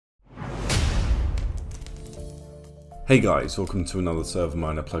Hey guys, welcome to another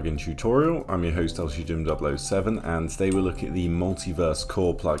ServerMiner plugin tutorial. I'm your host LCJim007 and today we're looking at the Multiverse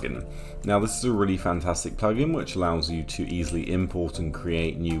Core plugin. Now this is a really fantastic plugin which allows you to easily import and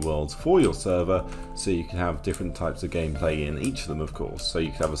create new worlds for your server so you can have different types of gameplay in each of them, of course. So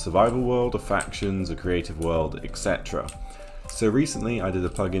you can have a survival world, a factions, a creative world, etc. So recently I did a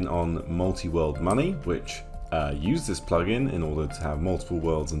plugin on multi-world money which used this plugin in order to have multiple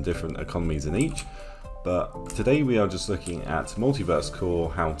worlds and different economies in each. But today we are just looking at Multiverse Core,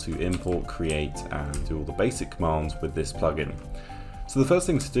 how to import, create and do all the basic commands with this plugin. So the first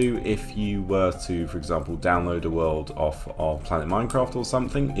thing to do if you were to, for example, download a world off of Planet Minecraft or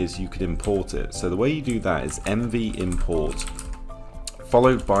something, is you could import it. So the way you do that is mv import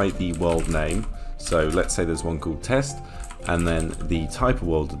followed by the world name. So let's say there's one called test and then the type of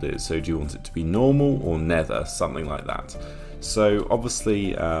world it is. So do you want it to be normal or nether, something like that. So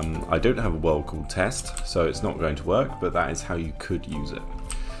obviously I don't have a world called test, so it's not going to work, but that is how you could use it.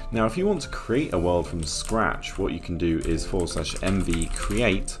 Now if you want to create a world from scratch, what you can do is /mv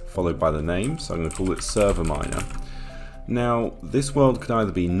create followed by the name, so I'm going to call it ServerMiner. Now this world can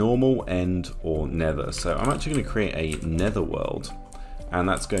either be normal, end or nether, so I'm actually going to create a nether world and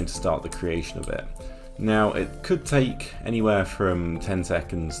that's going to start the creation of it. Now it could take anywhere from 10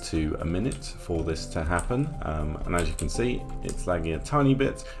 seconds to a minute for this to happen, and as you can see it's lagging a tiny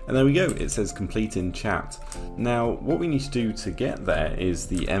bit, and there we go, it says complete in chat. Now what we need to do to get there is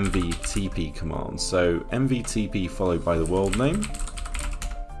the mvtp command. So mvtp followed by the world name,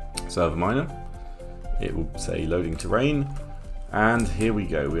 ServerMiner, it will say loading terrain, and here we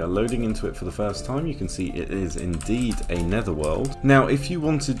go, we are loading into it for the first time. You can see it is indeed a netherworld. Now if you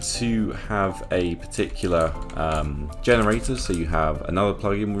wanted to have a particular generator, so you have another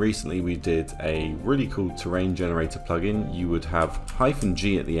plugin, recently we did a really cool terrain generator plugin, you would have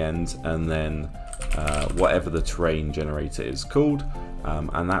 -g at the end and then whatever the terrain generator is called,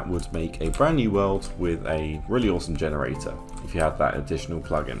 and that would make a brand new world with a really awesome generator if you have that additional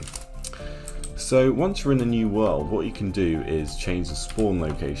plugin. So once you're in a new world, what you can do is change the spawn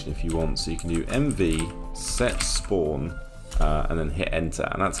location if you want. So you can do mv set spawn and then hit enter,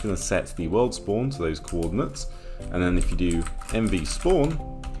 and that's going to set the world spawn to those coordinates. And then if you do mv spawn,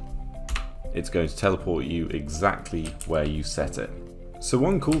 it's going to teleport you exactly where you set it. So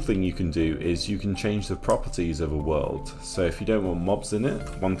one cool thing you can do is you can change the properties of a world. So if you don't want mobs in it,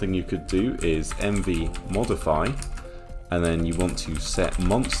 one thing you could do is mv modify, and then you want to set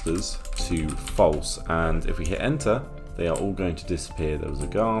monsters to false, and if we hit enter they are all going to disappear. There was a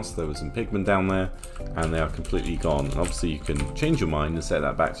ghast, there was some pigmen down there, and they are completely gone. And obviously you can change your mind and set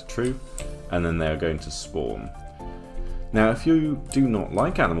that back to true, and then they are going to spawn. Now if you do not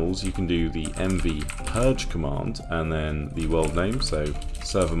like animals, you can do the mv purge command and then the world name, so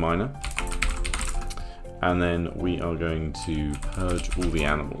ServerMiner, and then we are going to purge all the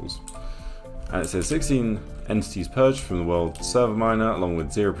animals. And it says 16 entities purged from the world ServerMiner along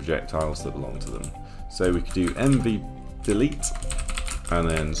with 0 projectiles that belong to them. So we could do mv delete and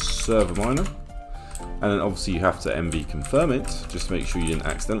then ServerMiner, and then obviously you have to mv confirm it, just to make sure you didn't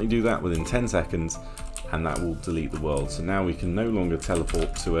accidentally do that within 10 seconds, and that will delete the world. So now we can no longer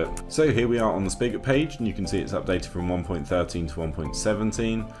teleport to it. So here we are on the spigot page, and you can see it's updated from 1.13 to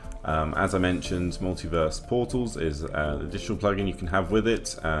 1.17. As I mentioned, Multiverse Portals is an additional plugin you can have with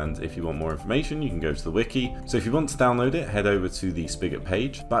it, and if you want more information you can go to the wiki. So if you want to download it, head over to the spigot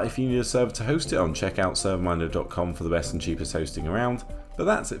page, but if you need a server to host it on, check out ServerMiner.com for the best and cheapest hosting around. But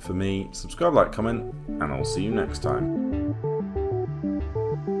that's it for me. Subscribe, like, comment, and I'll see you next time.